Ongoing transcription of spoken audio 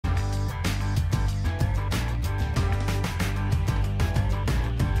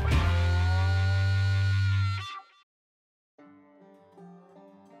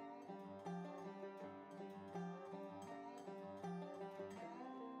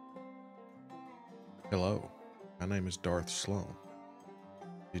Hello, my name is Darth Slone.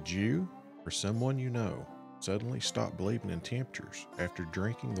 Did you, or someone you know, suddenly stop believing in temperatures after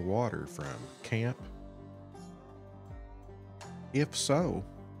drinking the water from camp? If so,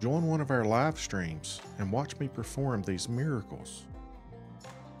 join one of our live streams and watch me perform these miracles.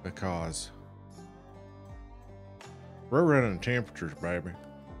 Because we're running temperatures, baby.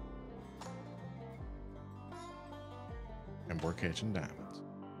 And we're catching diamonds.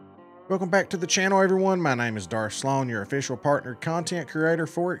 Welcome back to the channel, everyone. My name is Darth Slone, your official partner content creator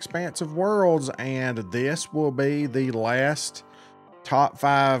for Expansive Worlds, and this will be the last top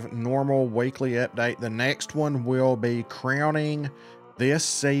 5 normal weekly update. The next one will be crowning this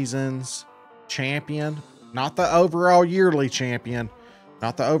season's champion, not the overall yearly champion,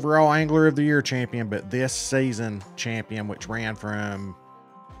 not the overall Angler of the Year champion, but this season champion, which ran from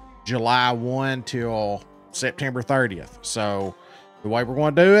July 1 till September 30th. So the way we're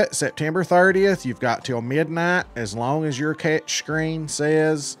going to do it, September 30th, you've got till midnight, as long as your catch screen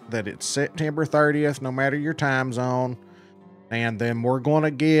says that it's September 30th, no matter your time zone. And then we're going to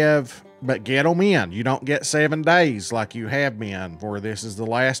give, but get them in. You don't get 7 days like you have been, for this is the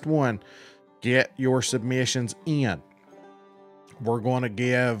last one. Get your submissions in. We're going to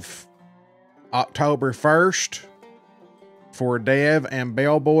give October 1st for Dev and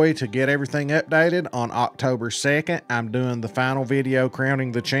Bellboy to get everything updated. On October 2nd, I'm doing the final video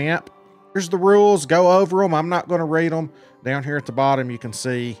crowning the champ. Here's the rules. Go over them. I'm not going to read them. Down here at the bottom, you can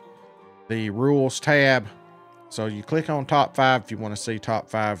see the rules tab. So you click on top 5 if you want to see top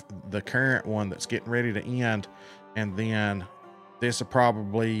 5, the current one that's getting ready to end. And then this will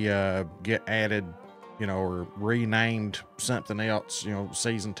probably get added, you know, or renamed something else, you know,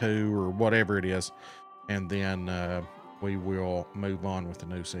 season 2 or whatever it is. And then we will move on with the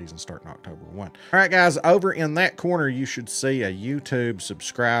new season starting October 1. All right, guys, over in that corner, you should see a YouTube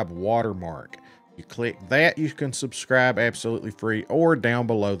subscribe watermark. You click that, you can subscribe absolutely free, or down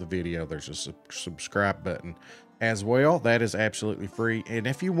below the video, there's a subscribe button as well. That is absolutely free. And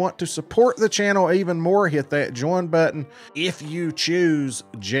if you want to support the channel even more, hit that join button. If you choose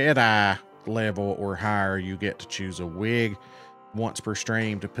Jedi level or higher, you get to choose a wig once per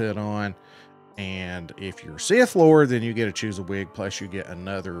stream to put on. And if you're Sith Lord, then you get to choose a wig, plus you get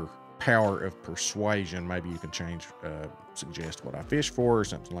another power of persuasion. Maybe you can change, suggest what I fish for or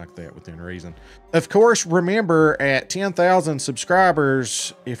something like that within reason. Of course, remember, at 10,000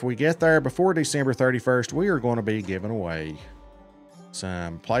 subscribers, if we get there before December 31st, we are going to be giving away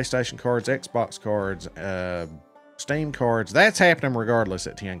some PlayStation cards, Xbox cards, Steam cards. That's happening regardless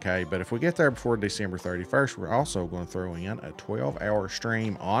at 10K. But if we get there before December 31st, we're also going to throw in a 12-hour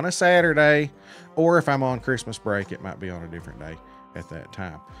stream on a Saturday, or if I'm on Christmas break, it might be on a different day at that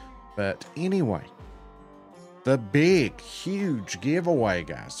time. But anyway, the big, huge giveaway,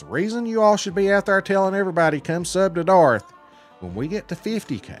 guys. The reason you all should be out there telling everybody, come sub to Darth, when we get to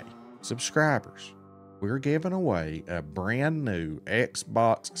 50K subscribers, we're giving away a brand new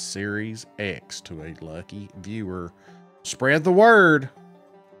Xbox Series X to a lucky viewer. Spread the word.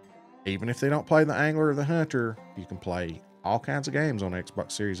 Even if they don't play the Angler or the Hunter, you can play all kinds of games on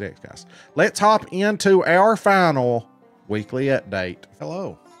Xbox Series X, guys. Let's hop into our final weekly update.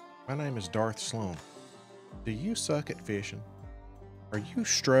 Hello, my name is Darth Slone. Do you suck at fishing? Are you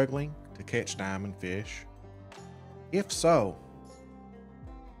struggling to catch diamond fish? If so,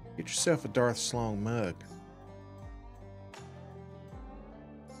 get yourself a Darth Slone mug.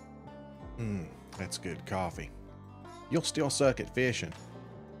 That's good coffee. You'll still suck at fishing,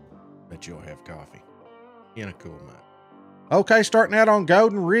 but you'll have coffee in a cool mug. Okay, starting out on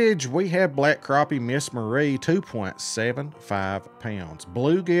Golden Ridge, we have Black Crappie Miss Marie, 2.75 pounds.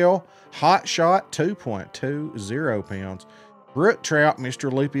 Bluegill Hot Shot, 2.20 pounds. Brook Trout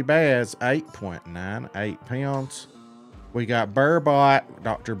Mr. Loopy Bass, 8.98 pounds. We got Burbot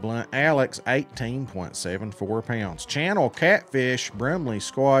Dr. Blunt Alex, 18.74 pounds. Channel Catfish Brumley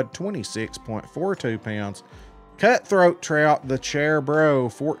Squad, 26.42 pounds. Cutthroat Trout The Chair Bro,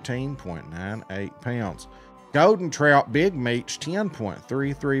 14.98 pounds. Golden Trout Big Meech,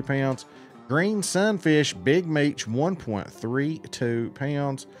 10.33 pounds. Green Sunfish Big Meech, 1.32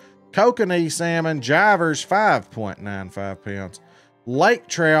 pounds. Kokanee Salmon Jivers, 5.95 pounds. Lake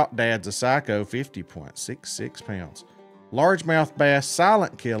Trout Dad's a Psycho, 50.66 pounds. Largemouth Bass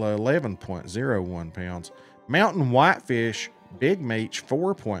Silent Killer, 11.01 pounds. Mountain Whitefish Big Meech,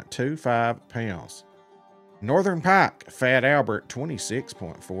 4.25 pounds. Northern Pike Fat Albert,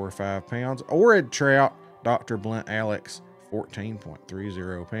 26.45 pounds. Orid Trout Dr. Blunt Alex,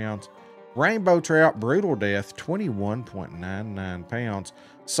 14.30 pounds. Rainbow Trout Brutal Death, 21.99 pounds.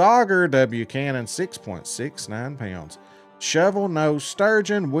 Sauger W. Cannon, 6.69 pounds. Shovel nose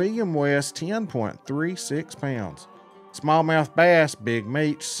sturgeon, William West, 10.36 pounds. Smallmouth bass, Big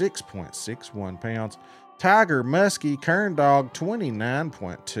Meat, 6.61 pounds. Tiger muskie, Kern dog,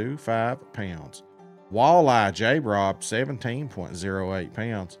 29.25 pounds. Walleye, J-Rob, 17.08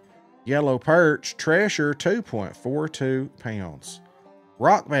 pounds. Yellow perch, Treasure, 2.42 pounds.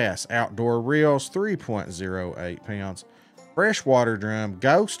 Rock bass, outdoor reels, 3.08 pounds. Freshwater drum,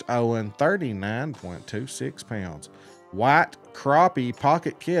 Ghost Owen, 39.26 pounds. White crappie,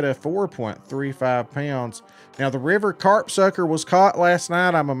 Pocket Kidda, 4.35 pounds. Now, the river carp sucker was caught last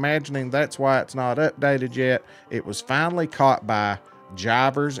night. I'm imagining that's why it's not updated yet. It was finally caught by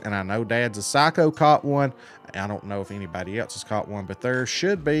jivers, and I know Dad's a Psycho caught one. I don't know if anybody else has caught one, but there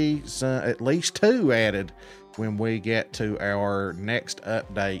should be at least 2 added when we get to our next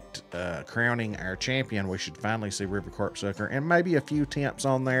update, crowning our champion. We should finally see river carp sucker and maybe a few temps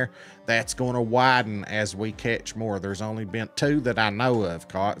on there. That's going to widen as we catch more. There's only been 2 that I know of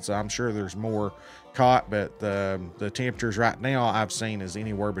caught, so I'm sure there's more caught, but the temperatures right now I've seen is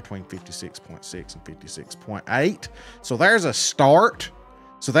anywhere between 56.6 and 56.8. So there's a start.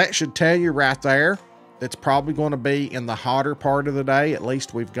 So that should tell you right there it's probably going to be in the hotter part of the day. At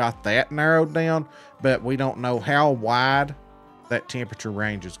least we've got that narrowed down, but we don't know how wide that temperature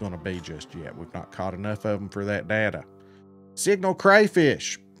range is going to be just yet. We've not caught enough of them for that data. Signal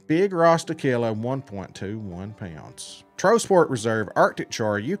crayfish, Big Rostakilla, 1.21 pounds. Trosport Reserve Arctic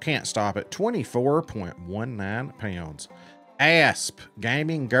Char, You Can't Stop It, 24.19 pounds. Asp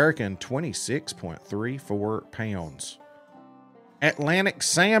Gaming Gherkin, 26.34 pounds. Atlantic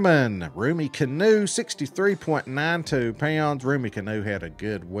Salmon, Roomy Canoe, 63.92 pounds. Roomy Canoe had a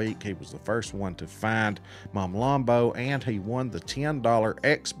good week. He was the first one to find Mom Lombo, and he won the $10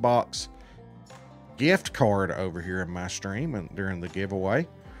 Xbox gift card over here in my stream and during the giveaway.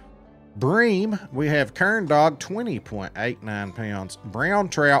 Bream, we have Kern Dog, 20.89 pounds. Brown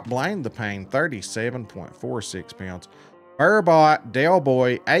Trout, Blame the Pain, 37.46 pounds. Burbot, Del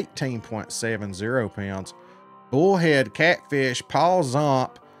Boy, 18.70 pounds. Bullhead Catfish, Paul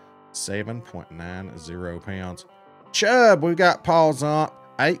Zomp, 7.90 pounds. Chub, we've got Paul Zomp,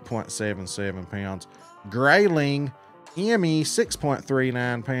 8.77 pounds. Grayling, Emmy,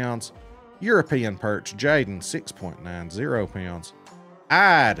 6.39 pounds. European Perch, Jaden, 6.90 pounds.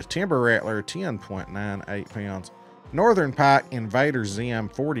 Eyed, Timber Rattler, 10.98 pounds. Northern Pike, Invader Zim,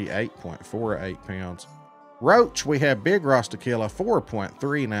 48.48 pounds. Roach, we have Big Rostakilla,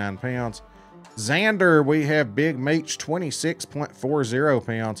 4.39 pounds. Xander, we have Big Meech, 26.40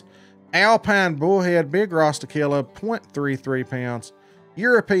 pounds. Alpine Bullhead, Big Rostakilla, 0.33 pounds.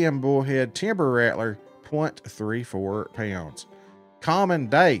 European Bullhead, Timber Rattler, 0.34 pounds. Common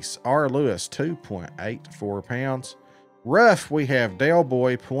Dace, R. Lewis, 2.84 pounds. Rough, we have Dale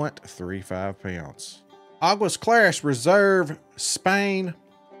Boy, 0.35 pounds. Aguas Claras Reserve, Spain,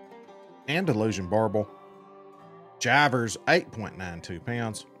 and Illusion Barbel. Jivers, 8.92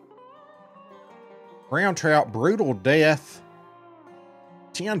 pounds. Brown Trout, Brutal Death,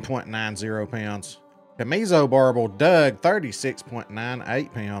 10.90 pounds. Camiso Barbel, Doug,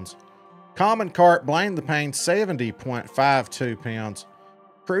 36.98 pounds. Common Carp, Blame the Pain, 70.52 pounds.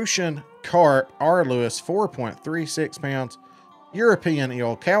 Crucian Carp, R. Lewis, 4.36 pounds. European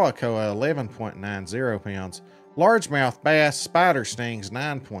Eel, Calicoa, 11.90 pounds. Largemouth Bass, Spider Stings,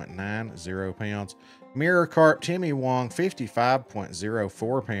 9.90 pounds. Mirror Carp, Timmy Wong,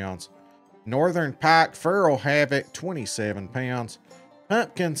 55.04 pounds. Northern Pike, Feral Havoc, 27 pounds.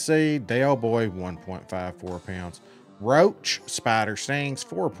 Pumpkin Seed, Dale Boy, 1.54 pounds. Roach, Spider Stings,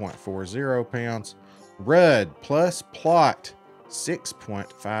 4.40 pounds. Rudd plus Plot,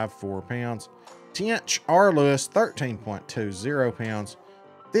 6.54 pounds. Tench, R. Lewis, 13.20 pounds.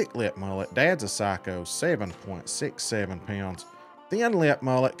 Thick Lip Mullet, Dad's a Psycho, 7.67 pounds. Thin Lip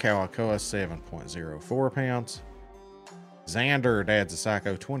Mullet, Calicoa, 7.04 pounds. Xander, Dad's a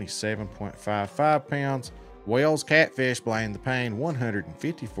Psycho, 27.55 pounds. Wales Catfish, Blame the Pain,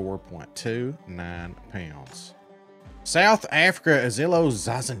 154.29 pounds. South Africa Azilo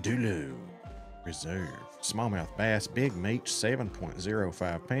Zazandulu Reserve. Smallmouth Bass, Big Meech,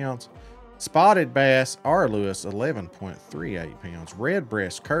 7.05 pounds. Spotted Bass, R. Lewis, 11.38 pounds. Red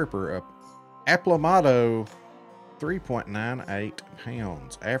Breast Kerper, Aplomado, 3.98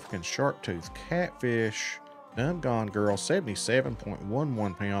 pounds. African Sharktooth Catfish, Gone Girl,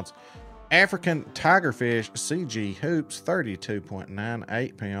 77.11 pounds. African Tigerfish, CG Hoops,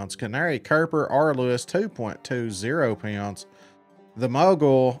 32.98 pounds. Canary Kerper, R. Lewis, 2.20 pounds. The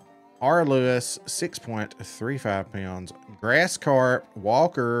Mogul, R. Lewis, 6.35 pounds. Grass Carp,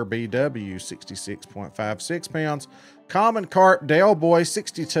 Walker, BW, 66.56 pounds. Common Carp, Dale Boy,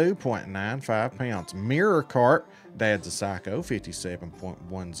 62.95 pounds. Mirror Carp, Dad's a Psycho,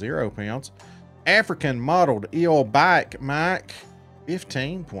 57.10 pounds. African Mottled Eel Bike Mike,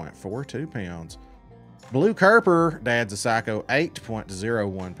 15.42 pounds. Blue Kerper, Dad's a Psycho,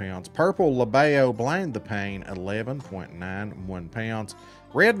 8.01 pounds. Purple Labeo, Blame the Pain, 11.91 pounds.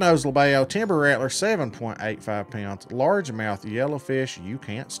 Red Nose Labeo, Timber Rattler, 7.85 pounds. Largemouth Yellowfish, You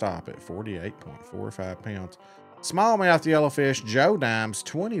Can't Stop It, 48.45 pounds. Smallmouth Yellowfish, Joe Dimes,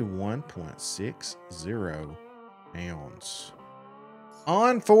 21.60 pounds.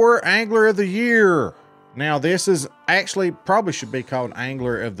 On for Angler of the Year. Now, this is actually probably should be called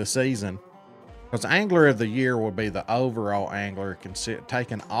Angler of the Season, because Angler of the Year will be the overall angler,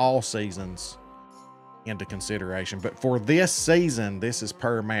 taking all seasons into consideration. But for this season, this is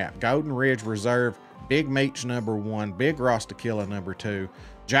per map. Golden Ridge Reserve, Big Meech number 1, Big Rostakilla number 2,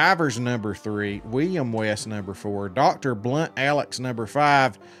 Jivers number 3, William West number 4, Dr. Blunt Alex number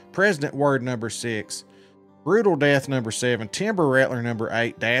 5, President Word number 6, Brutal Death number 7, Timber Rattler number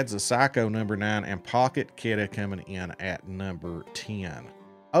 8, Dad's a Psycho number 9, and Pocket Kidda coming in at number 10.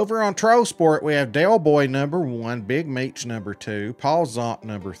 Over on Troll Sport, we have Del Boy number 1, Big Meech number 2, Paul Zomp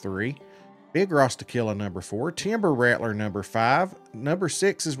number 3, Big Rostakilla number 4, Timber Rattler number 5, number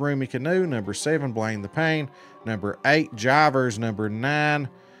 6 is Roomy Canoe, number 7 Blame the Pain, number 8 Jivers, number 9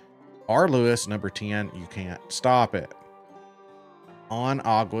 R. Lewis, number 10 You Can't Stop It. On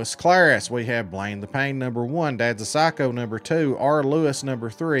August Claris, we have Blame the Pain number 1, Dad's a Psycho number 2, R. Lewis number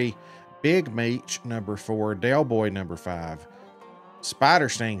 3, Big Meech number 4, Del Boy number 5, Spider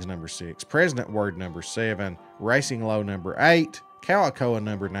Stings number 6, President Word number 7, Racing Low number 8, Calicoa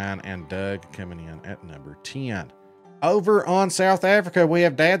number 9, and Doug coming in at number 10. Over on South Africa, we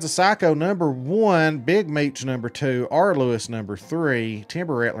have Dad's a Psycho number 1, Big Meech number 2, R. Lewis number 3,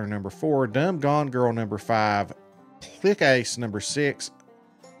 Timber Rattler number 4, Dumb Gone Girl number 5, Click Ace number 6,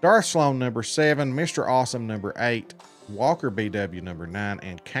 Darth Slone number 7, Mr. Awesome number 8, Walker BW number 9,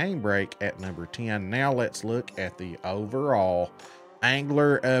 and Canebrake at number 10. Now let's look at the overall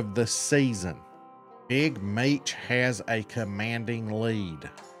Angler of the Season. Big Meech has a commanding lead,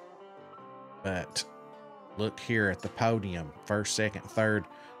 but look here at the podium, first, second, third.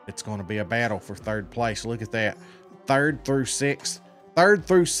 It's going to be a battle for third place. Look at that. Third through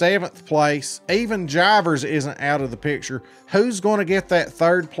 7th place. Even Jivers isn't out of the picture. Who's going to get that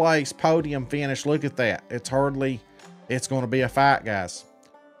third place podium finish? Look at that. It's going to be a fight, guys.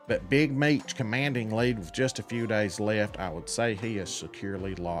 But Big Meech commanding lead with just a few days left. I would say he has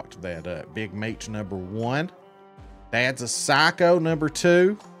securely locked that up. Big Meech number 1. Dad's a Psycho number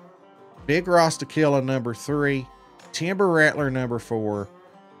 2. Big Rostakilla number 3. Timber Rattler number 4.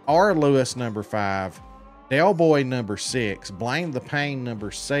 R. Lewis number 5. Del Boy number 6. Blame the Pain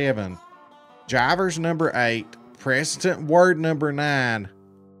number 7. Jivers number 8. President Word number 9.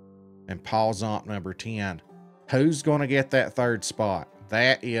 And Paul Zomp number 10. Who's going to get that third spot?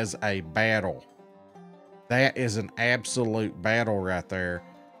 That is a battle. That is an absolute battle right there.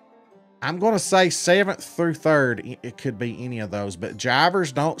 I'm going to say 7th through 3rd. It could be any of those. But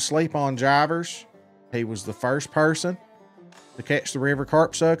Jivers, don't sleep on Jivers. He was the first person to catch the river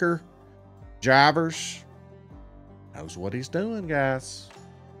carp sucker. Jivers knows what he's doing, guys.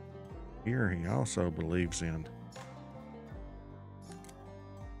 Here he also believes in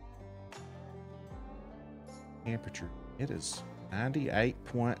temperature. It is 98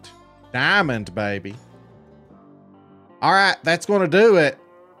 point diamond, baby. All right, that's going to do it.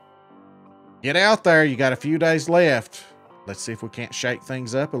 Get out there. You got a few days left. Let's see if we can't shake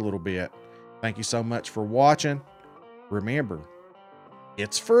things up a little bit. Thank you so much for watching. Remember,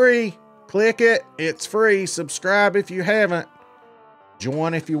 it's free. Click it. It's free. Subscribe if you haven't.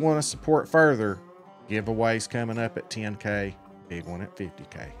 Join if you want to support further. Giveaways coming up at 10K. Big one at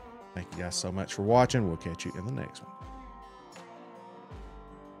 50K. Thank you guys so much for watching. We'll catch you in the next one.